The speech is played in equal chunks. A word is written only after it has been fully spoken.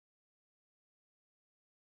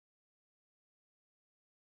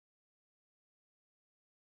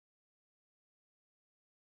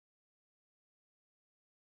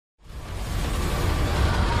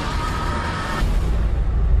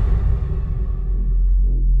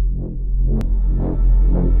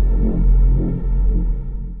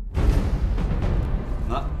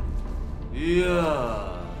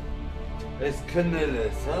քնել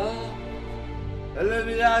ես, հա? Հələ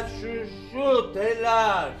մի հատ շուշուտ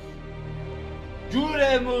հելար, ջուր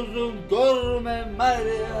եմ ուզում, գոռում եմ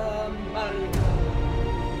Մարիա, Մարիա,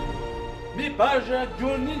 մի բաժակ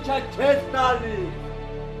ջուրն ինչա քեզ տալիս,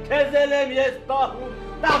 քեզ էլ եմ ես պահում,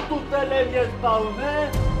 տատուտել եմ ես պահում,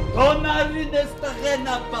 դոնարին ես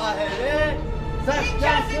տղենա պահել, Ինչ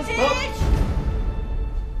ասիցիչ,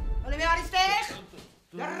 հլի մի արիստեղ,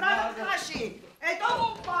 դրրավը կաշի, էտո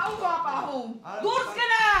պահում ապահում, դուրս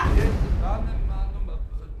գնա, ես կանեմ անում,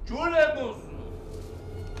 ջուր եմ ուզում,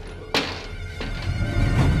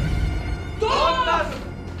 դուրս,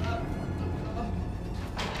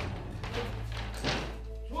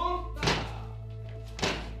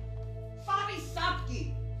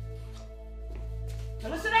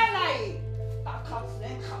 Լսրել նայի,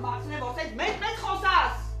 տակացնեմ, խմացնեմ, ոսետ մեծ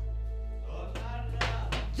խոսաս,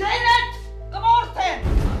 ձենդ կմորթեմ,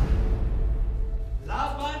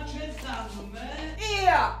 լավան չես անում է,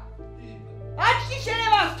 իա, աչքի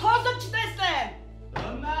շերևաս, թոզը չտեսնեմ,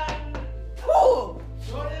 դոնար, պու,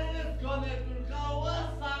 շորերս գոնե դուրկավա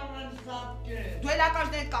սարվեն սատկե, դու էլ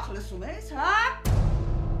ակաշներդ կախ լսում ես, հա?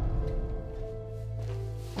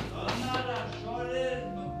 դոնարա շորեր,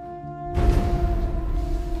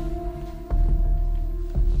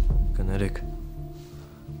 Կներեք,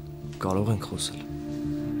 կարող ենք խոսել։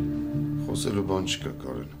 Խոսելու բան չկա,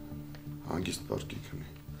 Կարեն, հանգիստ պարկի քնի։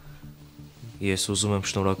 Ես ուզում եմ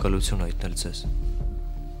շնորհակալություն հայտնել ձեզ,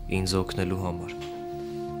 ինձ օգնելու համար։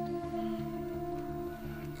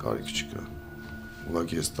 Կարիք չկա,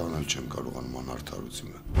 ուղղակի ես տանել չեմ կարողանում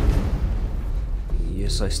անարդարությունը։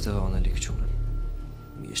 Ես այստեղ անելիք չունեմ,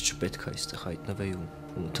 ես չպետք է այստեղ հայտնվեի ու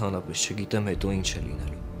ընդհանրապես չգիտեմ հետո ինչ է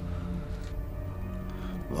լինելու։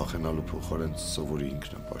 Վախենալու փոխարեն սովորի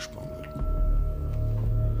ինքն է պաշտպանվել,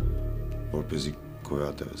 որպեսզի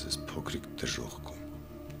գոյատևես այս փոքրիկ դժոխքում,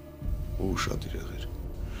 ու շատ իրեղեր,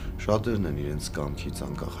 շատերն են իրենց կամքից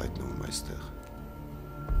անկախ հայտնվում այստեղ,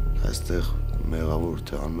 այստեղ մեղավոր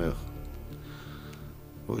թե անմեղ,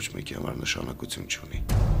 ոչ մեկի համար նշանակություն չունի,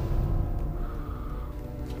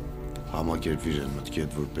 համակերպվիր են մտքի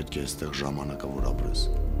հետ, որ պետք է այստեղ ժամանակավոր ապրես,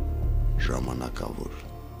 ժամանակավոր,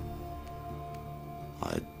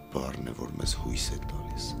 այդ բառն է, որ մեզ հույս է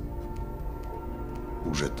տալիս,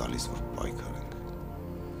 ուժ է տալիս, որ պայքարենք։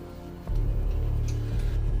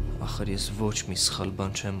 Ախր ես ոչ մի սխալ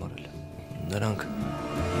բան չեմ արել, նրանք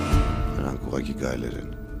ուղղակի գայլեր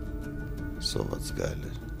են, սոված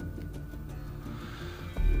գայլեր,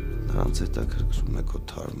 նրանց հետաքրքրում է քո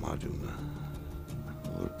թարմ արյունը,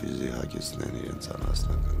 որպեսզի հագեցնեն իրենց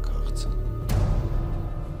անասնական քաղցը։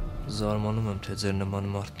 Զարմանում եմ, թե ձեր նման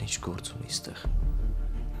մարդն ինչ գործ ունի այստեղ։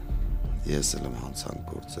 Ես էլ եմ հանցանք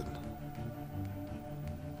գործել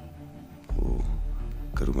ու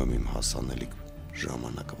կրում եմ իմ հասանելիք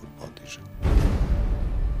ժամանակավոր պատիժը։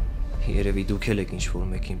 Երևի դուք էլ եք ինչ-որ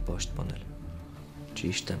մեկին պաշտպանել,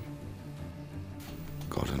 ճիշտ եմ։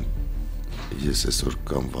 Կարեն, ես այսօր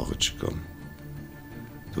կամ վաղը չկամ,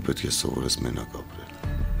 դու պետք է սովորես մենակ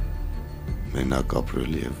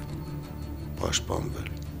ապրել և պաշտպանվել,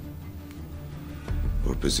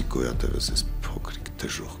 որպեսզի գոյատևես այս փոքրիկ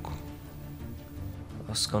դժոխքում։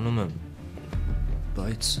 Հասկանում եմ,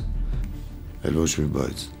 բայց… Էլ ոչ մի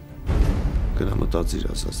բայց, գնա մտածիր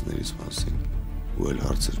ասածներիս մասին ու էլ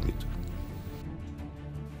հարցեր մի տուր։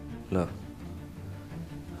 Լավ,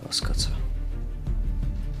 հասկացա,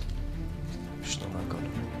 շնորհակալ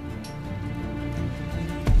եմ։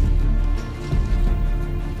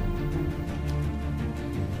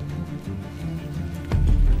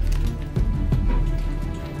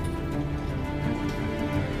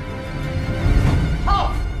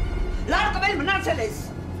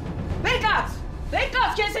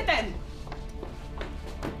 Վերկաց քեզ հետ են։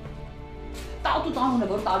 Տատուտ անունը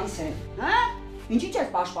որ տալիս է, հա? Ինչի՞ չես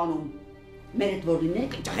պաշտպանում։ Մեր հետ որ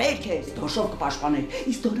լինեք, ջղեր քեզ, դոշով կպաշտպանեք։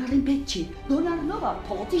 Իսկ դոնարին պետք չի։ Դոնարն ով է,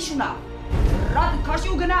 փողոցի շունա։ Ռադ քաշի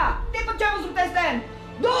ու գնա։ Տիպը չեմ ուզում տեսնեմ։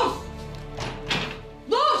 Դուրս։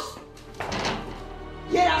 Դուրս։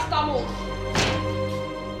 Երախտամուր։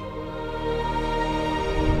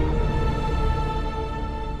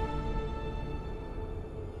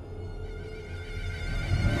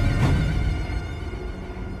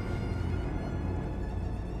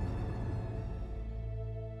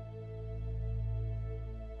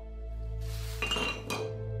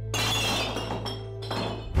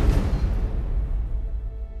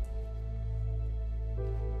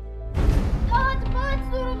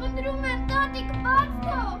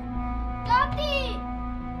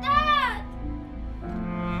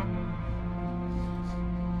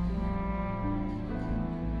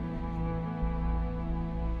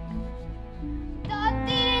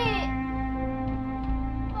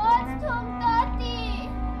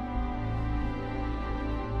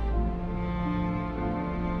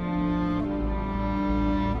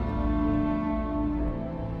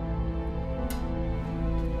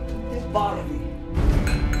 բարևի։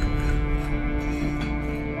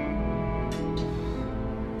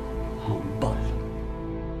 Համբալ։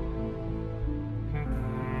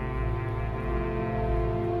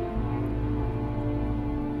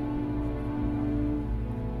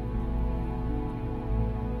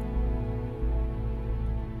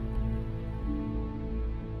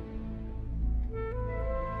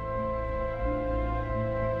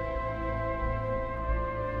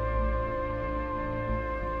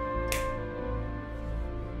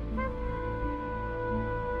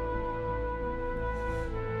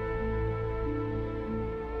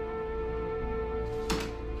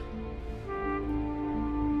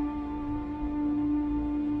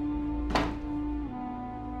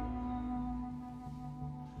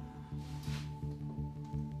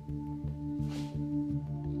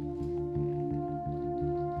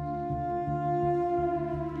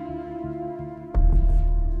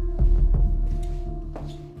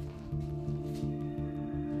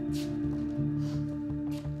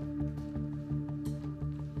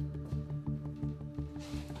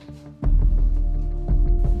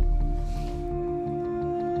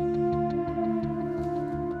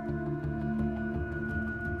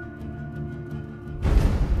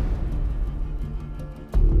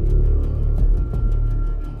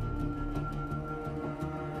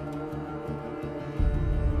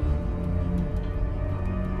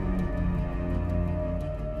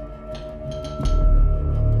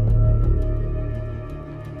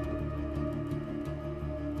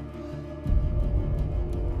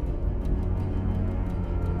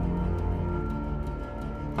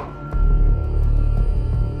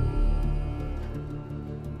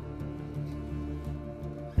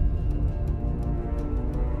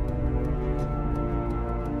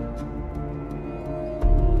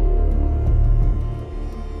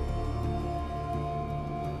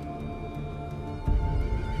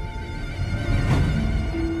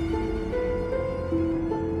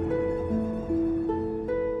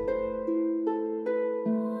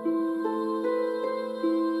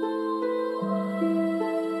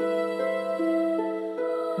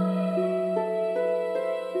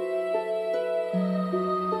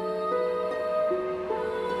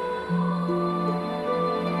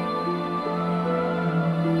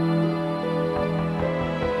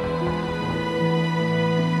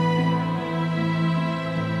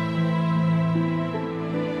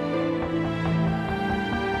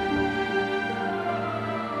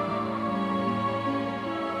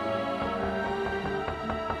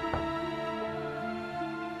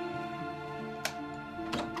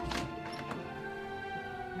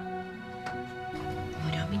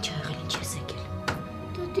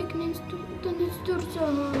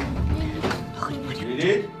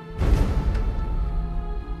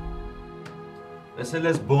 Տեսել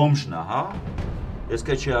ես բոմժն է, հա? Ես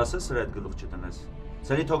կե չի ասես սրա այդ գլուխ չտնես։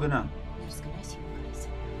 Սերի թող գնա։ Ներս գնաս հիմա գալիս։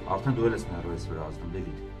 Արդեն դու ես ներվես վրա ազդում,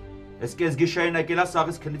 Լիլիթ։ Ես կես գիշերին եկելա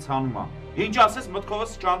սաղից քնից հանում ա։ Ինչ ասես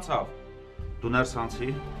մտքովս չանցավ։ Դու ներս անցի։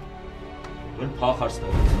 Դու էլ փախար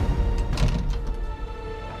ստեղից։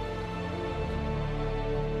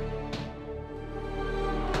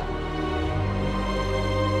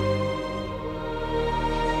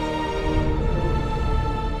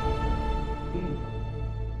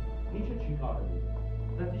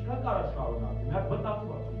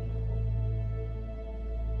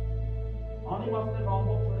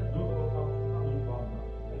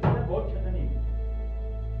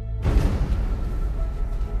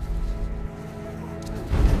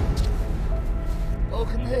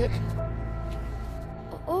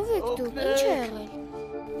 Ով եք դուք, ինչ է եղել։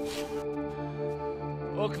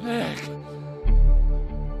 Օգնեք։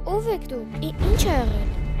 Ով եք դուք, ինչ է եղել։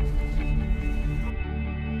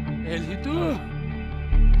 Էլի դու։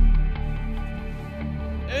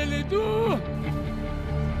 Էլի դու։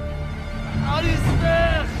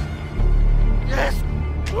 Արիստեղ։ Ես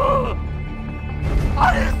դու։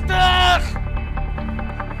 Արիստեղ։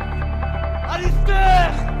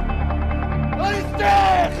 Արիստեղ։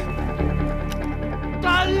 Արիստեղ։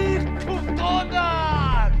 Տարիք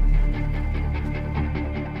կուտոնար։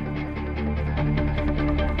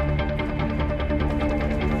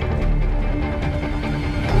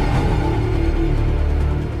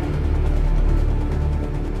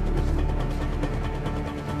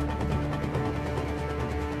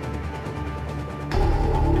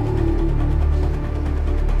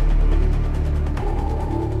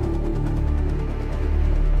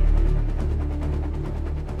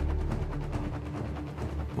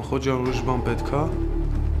 Խոջան ուրիշ բան պետք է։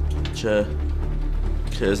 Չէ,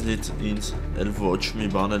 քեզնից ինձ էլ ոչ մի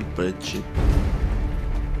բան էլ պետք չի։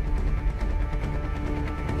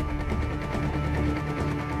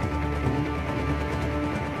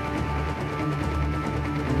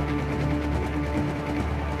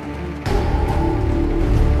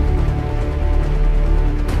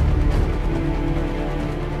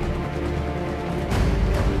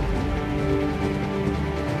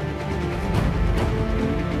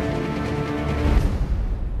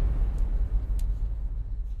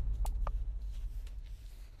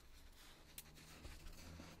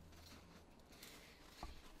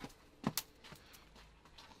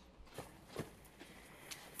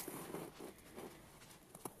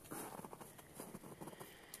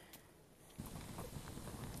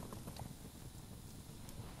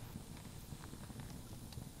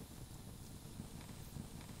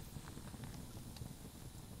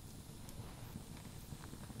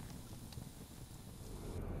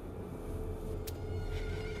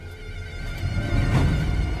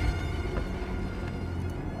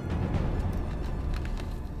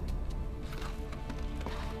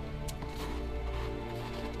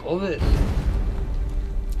 Ով ես։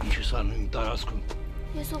 Ինչ ես անում իմ տարածքում։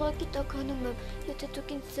 Ես ուղղակի տաքանում եմ, եթե դուք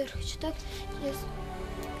ինձ ձեռք չտաք, ես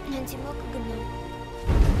հենց հիմա կգնամ։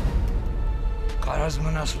 Կարաս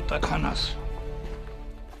մնաս ու տաքանաս։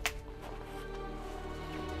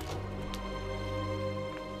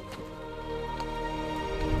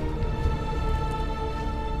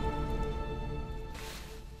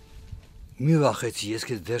 Մի վախեցի, ես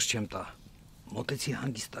քեզ դեռ չեմ տա։ Մոտեցի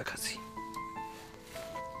հանգիստ տաքացի։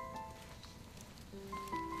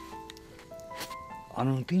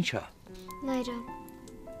 Անունդ ի՞նչ է։ Մարիամ,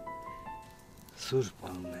 Սուրբ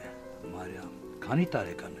անուն է, Մարիամ։ Քանի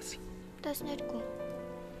տարեկան ես։ 12։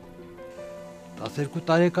 12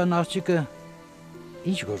 տարեկան աղջիկը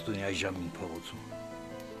ինչ գործ ունի այժմ իմ փողոցում։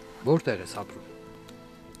 Որտեղ ես ապրում։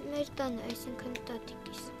 Մեր տանը, այսինքն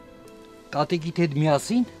տատիկիս։ Տատիկիդ հետ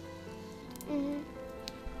միասին։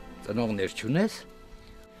 Ծնողներ չունես։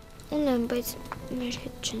 Ունեմ, բայց մեր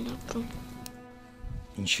հետ չեն ապրում։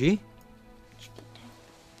 Ինչի։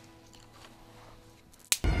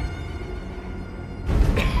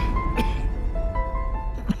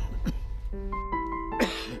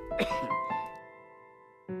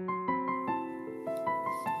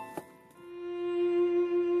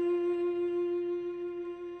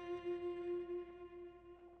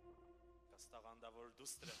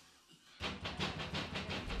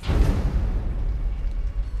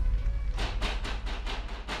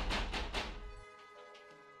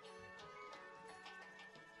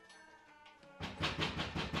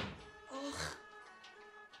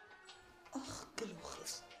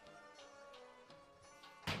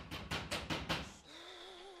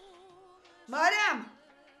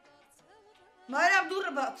 Մարիամ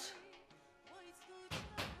դուրը բաց։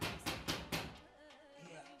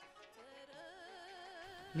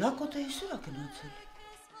 Լակոտը այսօր է գնացել։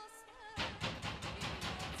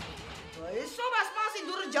 Այսօր ասպասի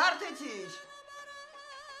դուրը ջարդեցիր։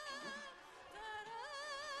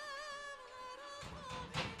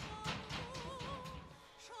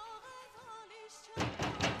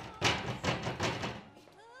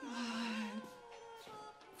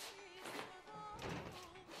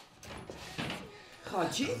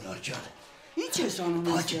 Խաչի։ Նորջան։ Ինչ ես անում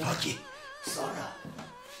այստեղ։ Փակի, Սարա։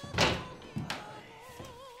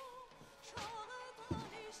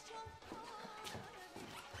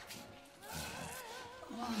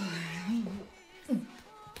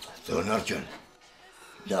 Նորջան։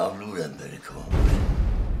 Լավ լուր եմ բերել քո համար։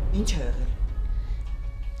 Ինչ է եղել։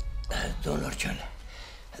 Նորջան։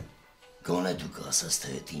 Գոնե դու կասես թե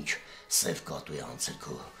այդ ինչ սև կատու է անցել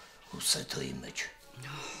քո հուսեթոյի մեջ։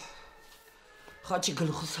 Խաչի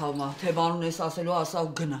գլուխս հավմա, թե բանուն ես ասելու ասավ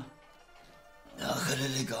գնա։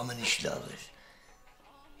 Ախրել եք ամեն ինչ լավ էր։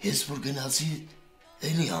 Ես որ գնացի,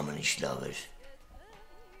 էլի ամեն ինչ լավ էր։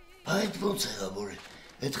 Այդ ոնց եղա, որ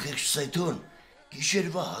այդ խեղճ սեթոն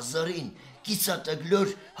գիշերվա 1000-ին կիցատագլոր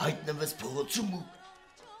հայտնվեց փողոցում ու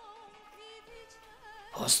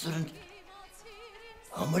հաստորեն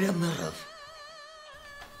համարյա մեռավ։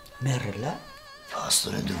 Մեռել է։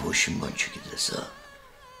 Հաստորեն դու ոչ մի բան չգիտես, հա։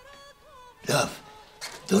 Լավ,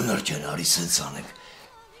 Դոնար ջան, արի սենց անենք,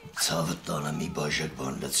 ցավը տանը մի բաժակ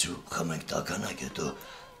բան լցրու, խմենք տականակ, հետո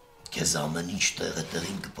քեզ ամեն ինչ տեղը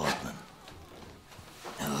տեղին կպատմեմ։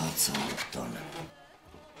 Ահա ցավը տանը։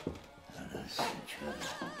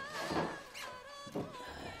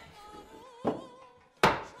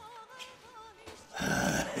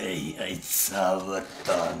 Այ ցավը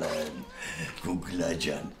տանեն, Գուգլա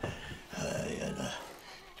ջան, այ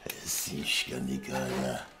ես ինչ կնի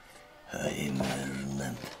կարա։ Ay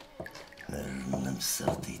mernem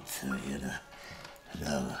sardit yere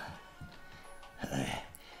lava. Ay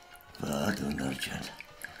pardon Arcan.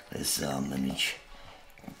 Esamen hiç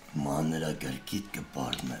manera gel git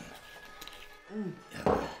gepartmen. Ya.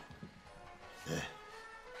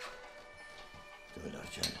 Dur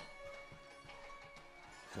Arcan.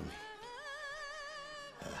 Come.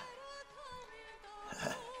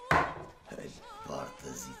 Ay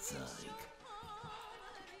partazitsarik.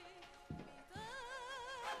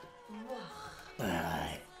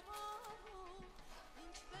 Ay.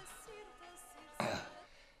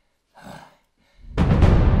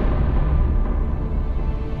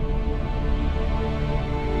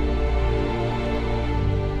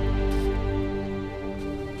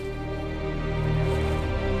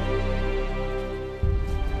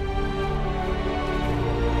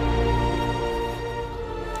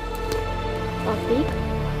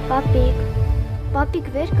 Պապիկ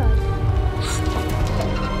վեր կար։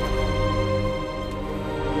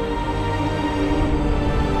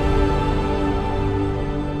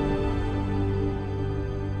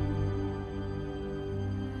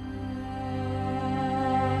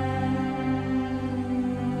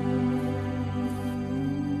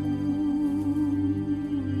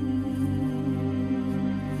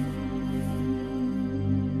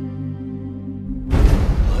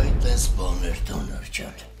 Այս բաներ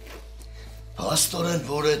դոնարջան։ Փաստորեն,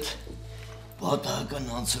 որ այդ պատահական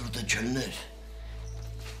անցորդը չլներ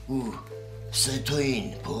ու Սեթոյին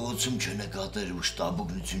փողոցում չնկատեր ու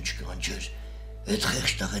շտաբուգնություն չկանչեր, այդ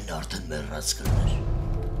խեղճ տղեն արդեն մեռած կլներ։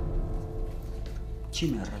 Չի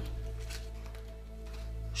մեռել։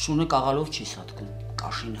 Շունը կաղալով չի սատկում,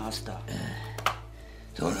 կաշին հաստ է։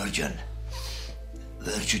 Դոնարջան,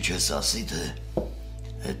 վերջը չես ասի, թե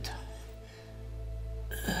այդ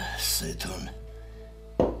Սեթոն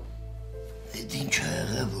այդ ինչ է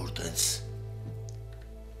եղել, որ տենց,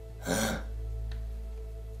 հա?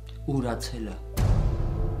 Ուրացել է։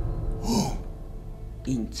 Ու?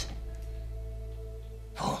 Ինձ։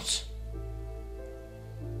 Ոնց։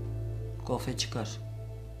 Կոֆե չկար։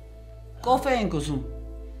 Կոֆե ենք ուզում։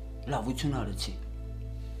 Լավություն արեցի։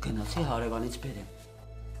 Գնացի հարևանից բերեմ։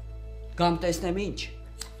 Կամ տեսնեմ ինչ։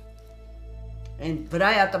 Այն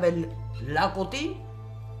վրայա տվել լակոտին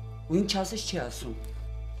ու ինչ ասես չի ասում։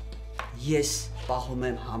 Ես պահում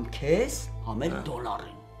եմ համ քեզ, համ էլ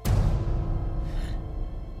դոլարին։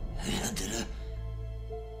 Հերա դրա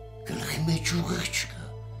գլխի մեջ ուղեղ չկա։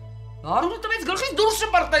 Արունը տվեց գլխից դուրս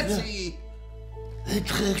շպրտեցի։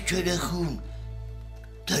 Այդ խեղճ երեխուն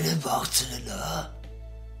դերը վաղցրել է, հա?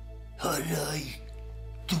 Հարայ,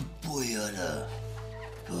 տուպոյարա,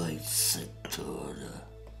 բայց Սեթորը,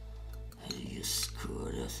 ես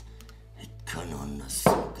կորած, այդքան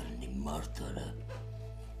աննասին կլնի մարդարը,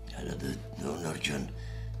 հələ դե նոնարջան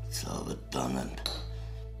ծավը տանան։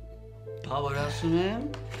 Բավար ասում եմ,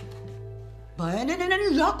 բայենեն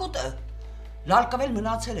լակոտը, լալկավել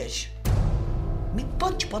մնացել էր, մի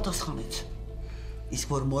բան չպատասխանեց,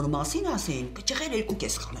 իսկ որ մոր մասին ասեին, կճղեր երկու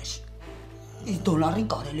կես խաներ, իսկ դոլարին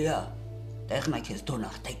կարելի է, տեղնա կեզ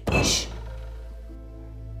դոլար տեկիշ։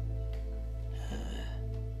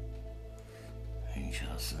 Ինչ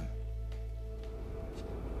ասեմ։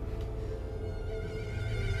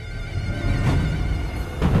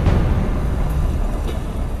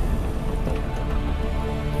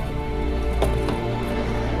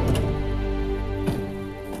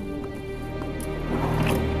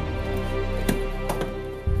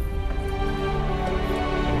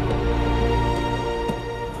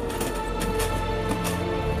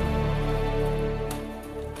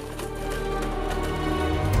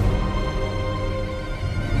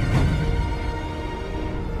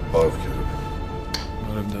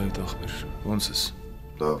 Ոնց ես։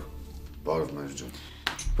 Լավ, բարև մեր ջան։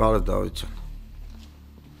 Բարև Դավիթ ջան։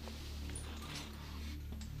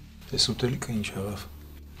 Էս ուտելիքը ինչ եղավ։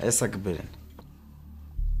 Էսա կբերեն։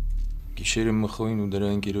 Գիշերը մխոին ու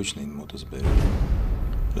դրա ընկերոջն էին մոտս բերել։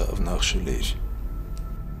 Լավ նախշել էր։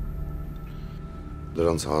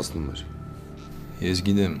 Դրանց հասնում էր։ Ես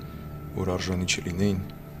գիտեմ, որ արժանի չլինեին,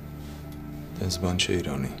 տենց բան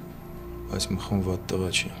չէր անի, բայց մխոն վատ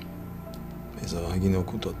տղա չի։ Մեզ աղագին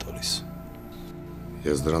օգուտ է տալիս։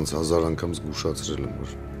 Ես դրանց 1000 անգամ զգուշացրել եմ,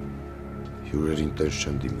 որ հյուրերին տես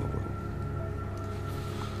չեն դիմավորում։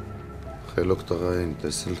 Խելոք տղա էին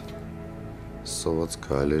տեսել, սոված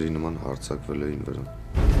քայլերի նման հարձակվել էին վրան։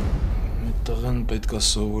 Այդ տղան պետք է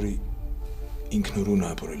սովորի ինքնուրույն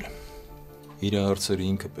ապրել։ Իր հարցերը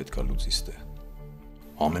ինքը պետք է լուծի ստե։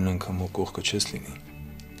 Ամեն անգամ ու կողքը չես լինի։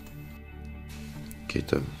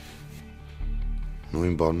 Գիտեմ։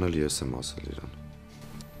 Նույն բանն էլ ես եմ ասել իրան։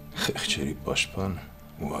 Խեղճերի պաշտպան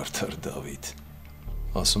ու արդար Դավիթ։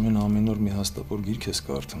 Ասում են ամեն օր մի հաստապոր գիրք ես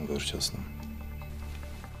կարդում վերջացնում։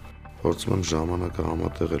 Փորձում եմ ժամանակը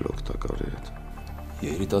համատեղել օգտակարի հետ։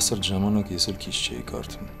 Երիտասարդ ժամանակ ես էլ քիչ չէի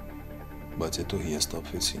կարդում, բայց հետո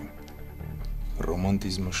հիասթափվեցի։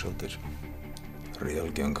 Ռոմանտիզմը շատ էր, ռեալ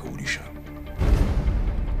կյանքը ուրիշ է։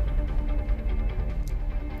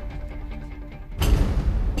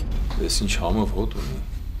 Ես ինչ համով հոտ ունի,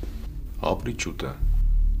 ապրի ճուտը։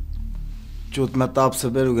 Ճուտ մտապսը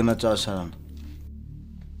բեր ու գնա ճաշարան։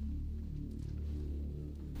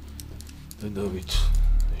 Դե Դավիթ,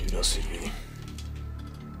 հյուրասիրվի։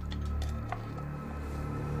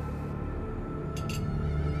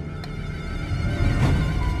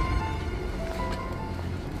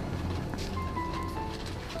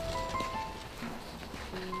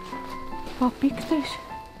 Պապիկներ,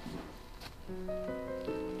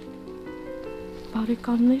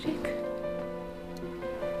 բարեկամներ եք,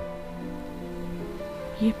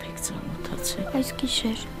 եբ եք ծանոթացել։ Այս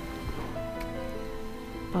գիշեր։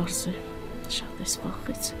 Պարզ է, շատ ես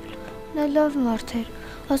վախեցել։ Նա լավ մարդ էր,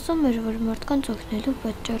 ասում էր, որ մարդկանց օգնելու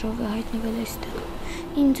պատճառով է հայտնվել այստեղ։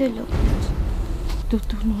 Ինձ էլ օգնեց։ Դու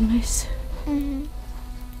տուն ունես։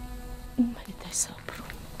 Ում հետ ես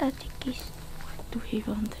ապրում։ Տատիկիս։ Դու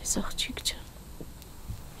հիվանդ ես, աղջիկ ջան։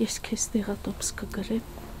 Ես քեզ տեղատոմս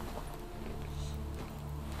կգրեմ։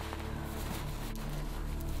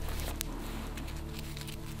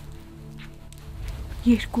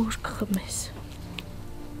 2 օր կխմես։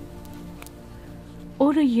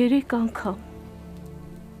 Օրը 3 անգամ։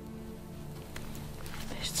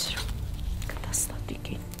 Վերցրու, կտաս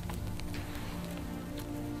տատիկին։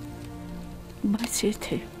 Բայց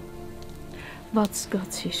եթե վատ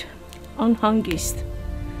զգացիր, անհանգիստ,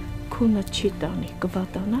 քունը չի տանի,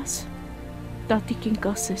 կվատանաս, տատիկին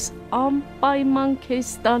կասես, անպայման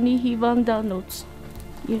քեզ տանի հիվանդանոց։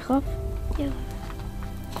 Եղավ։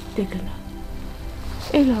 Դե գնա,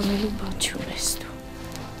 էլ անելու բան չունես դու։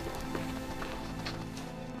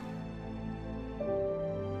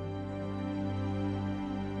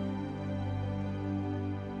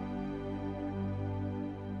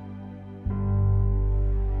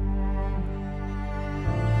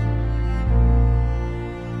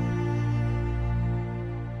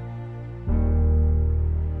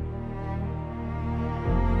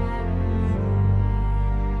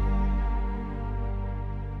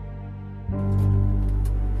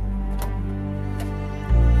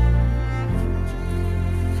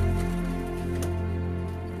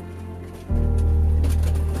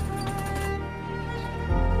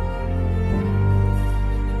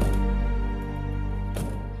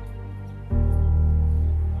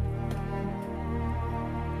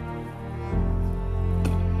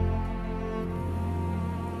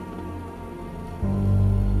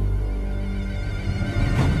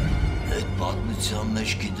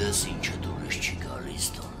 Մեջ գիտես ինչը դուրս չի գալիս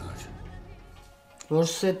դոնար։ Որ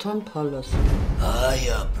սեթան փալաս։ Այ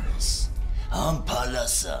ապրես, համ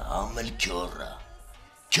փալասը, համ էլ քյորա։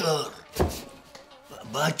 Քյոր,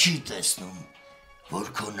 բա չի տեսնում, որ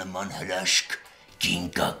քո նման հրաշք կին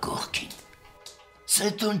կա կողքին։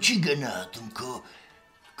 Սեթոն չի գնահատում քո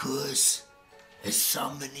էս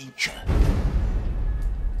ամեն ինչը։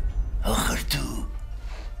 Ախր դու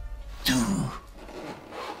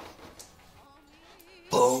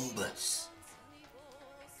Bombas.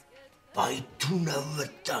 Պայթունը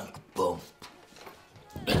վտանգ բոմբ։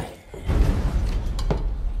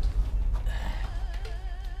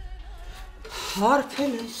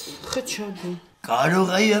 Հարբել ես, խճոդի։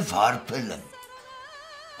 Կարող է և հարբել եմ,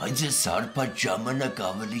 բայց ես հարբած ժամանակ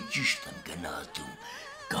ավելի ճիշտ եմ գնահատում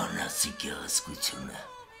կանացի գեղեցկությունը։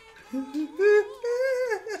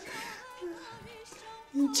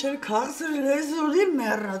 Ինչ է քաղցր լեզուրի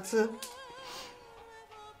մեռածը։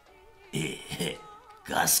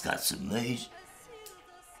 Կասկածում էիր,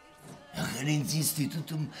 եղեր ինձ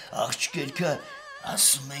ինստիտուտում աղջիկները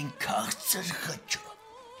ասում էին քաղցր խճո։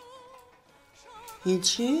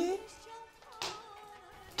 Ինչի՞։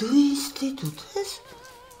 Դու ինստիտուտ ես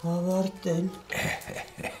ավարտել։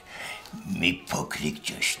 Մի փոքրիկ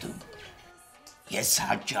ճշտում։ Ես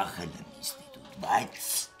հաճախել եմ ինստիտուտ, բայց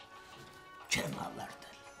չեմ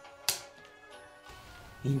ավարտել։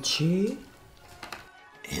 Ինչի՞։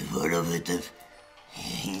 Որովհետև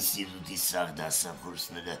ինստիտուտի սաղ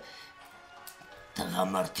դասախոսները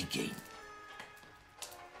տղամարդիկ էին։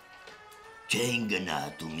 Չէին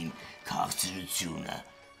գնահատում իմ քաղցրությունը,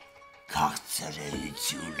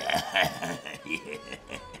 քաղցրեությունը։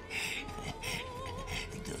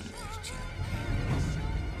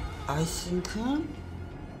 Այսինքն։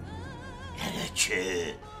 Չէ,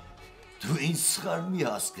 դու ինձ սխալ մի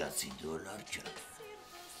հասկացի դոլար ջան։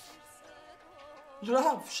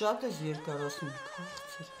 Լավ, շատ ես երկարացնում,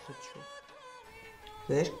 քաղցր խճո։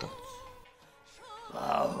 Վեր կաց։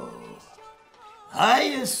 Հայ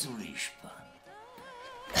ես ուրիշ բան։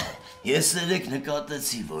 Ես երեկ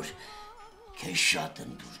նկատեցի, որ քեզ շատ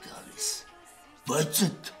եմ դուր գալիս, բայց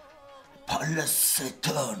այդ փալաս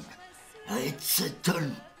սեթոն, այդ սեթոն։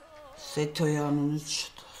 Սեթոյի անունից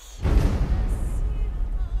չտաս։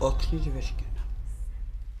 Օգնիր վեր կենա։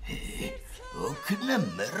 Օգնեմ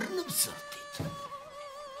մեռնում սրտիդ։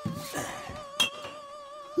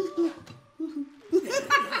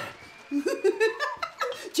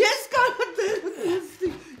 Չես կարող դերնեսի։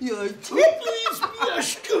 Ոյ, դու ինձ մի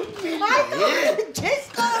աշկում չես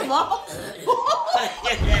կարող։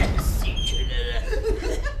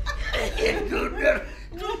 Դոնար,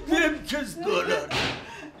 դու դեմ քեզ դոնար։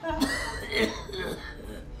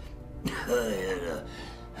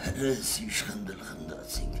 Հրես իշխնդել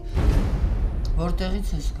խնդացինք։ Որտեղից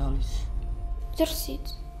ես գալիս։ Դրսից։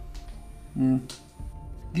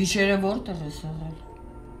 Գիշերը որտեղ ես եղել։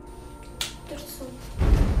 Դրսում։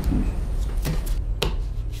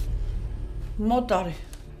 Մոտ արի։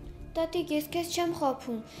 Տատիկ, ես քեզ չեմ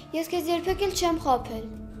խաբում։ Ես քեզ երբեք էլ չեմ խաբել։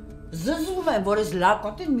 Զզվում եմ, որ ես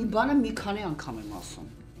լակոտին մի բանը մի քանի անգամ եմ ասում։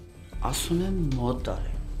 Ասում եմ մոտ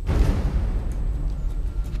արի։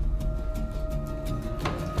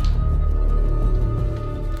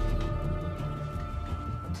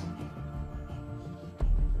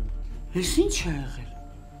 Ես ինչ է եղել։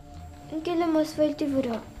 ընկել եմ ասֆալտի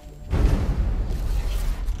վրա։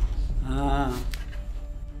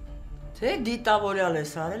 Թե դիտավորյալ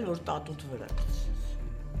ես արել, որ տատուտ վրա։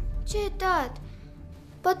 Չէ, տատ,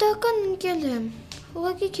 պատահական ընկել եմ,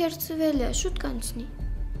 ուղղակի քերծվել է, շուտ կանցնի։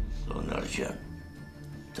 Դոնար ջան,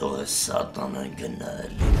 թող է սատանան գնա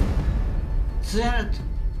էլի։ Ձերդ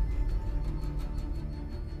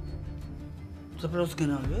դպրոց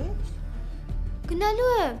գնալու ես։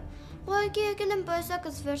 Գնալու եմ, ուղղակի եկել եմ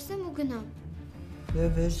պայուսակս վերցնեմ ու գնամ։ Դե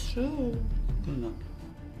վերցրու, գնա։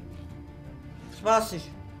 Սպասիր,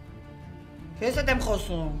 քեզ հետ եմ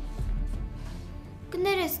խոսում։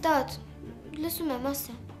 Կներես, տատ, լսում եմ,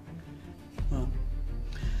 ասա։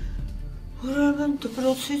 Ուրեմն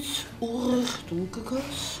դպրոցից ուղիղ տուն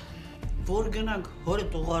կգաս, որ գնանք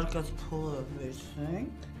հորդ ուղարկած փողը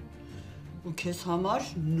վերցնենք ու քեզ համար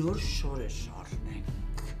նոր շորեր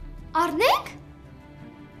շարնենք։ Առնենք։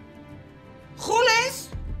 Խուլ ես,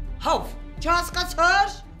 հավ,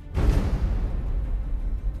 չհասկացար։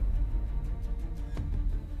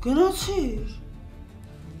 Գնացիր։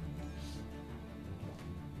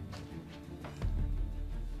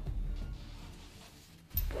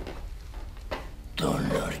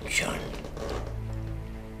 Դոնար ջան։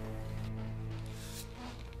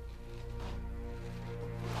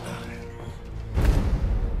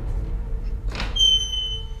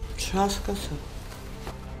 Չհասկացա։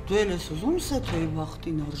 Դու էլ ես ուզում սեթոյի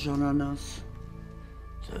վախտին արժանանաս։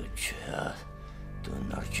 Դու չէ,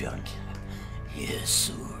 դոնար ջան, ես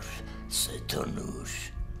ուր, սեթոնուր։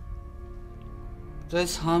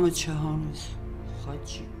 Դες համը չհանես,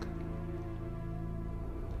 խաչիկ։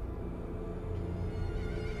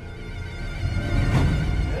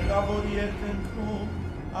 Հեղավոր երկնքում,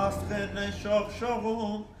 աստղերն են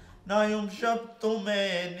շողշողում, նայում շպտում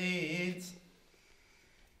են ինձ։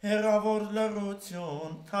 Հեղավոր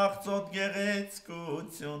լռություն, թախծոտ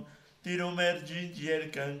գեղեցկություն, տիրում էր ջինջ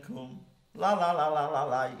երկնքում, լա լա լա լա լա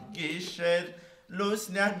լա, գիշեր,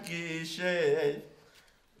 լուսնյակ գիշեր,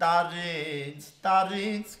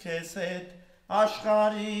 տարինց քեզ հետ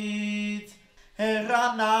աշխարից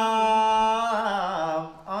հեռանամ,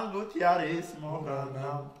 անգությարիս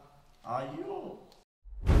մոռանամ, այո։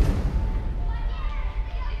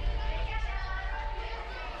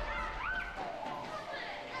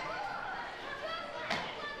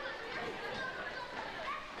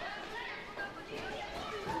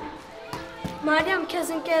 Մարիամ, քեզ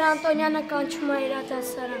ընկեր Անտոնյանը կանչում է իր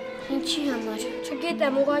դասարան։ Ինչի համար։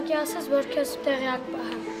 Չգիտեմ, ուղղակի ասես, որ քեզ տեղյակ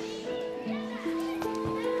պահեմ։